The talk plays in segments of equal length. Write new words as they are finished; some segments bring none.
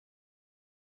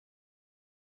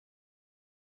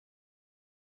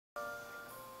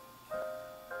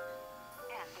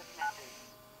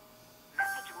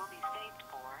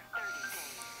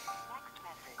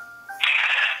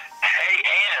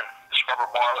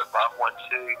RobertMorrow at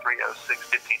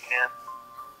 512-306-1510.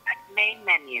 Main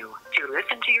menu. To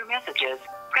listen to your messages,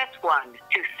 press 1.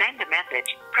 To send a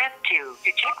message, press 2.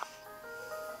 To check.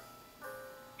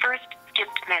 First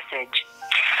skipped message.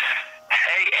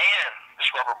 Hey, Ann. This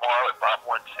is RobertMorrow at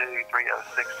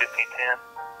 512-306-1510.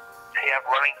 Hey, I'm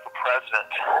running for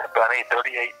president, but I need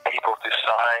 38 people to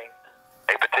sign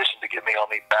a petition to get me on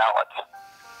the ballot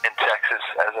in Texas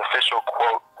as official,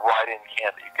 quote, write-in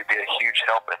candidate. You could be a huge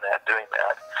help in that, doing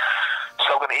that.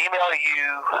 So I'm going to email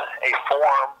you a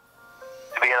form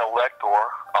to be an elector.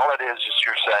 All it is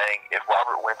you're saying, if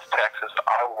Robert wins Texas,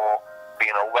 I will be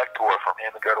an elector from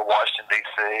him and go to Washington,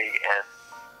 D.C. and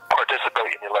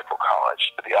participate in the Electoral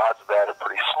College. But the odds of that are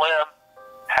pretty slim.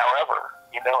 However,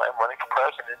 I'm running for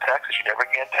president in Texas. You never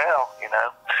can tell,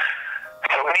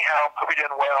 So anyhow, hope you're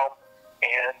doing well.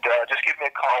 And just give me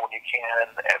a call when you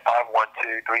can at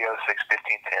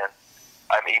 512-306-1510.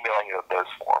 I'm emailing you those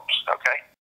forms, okay?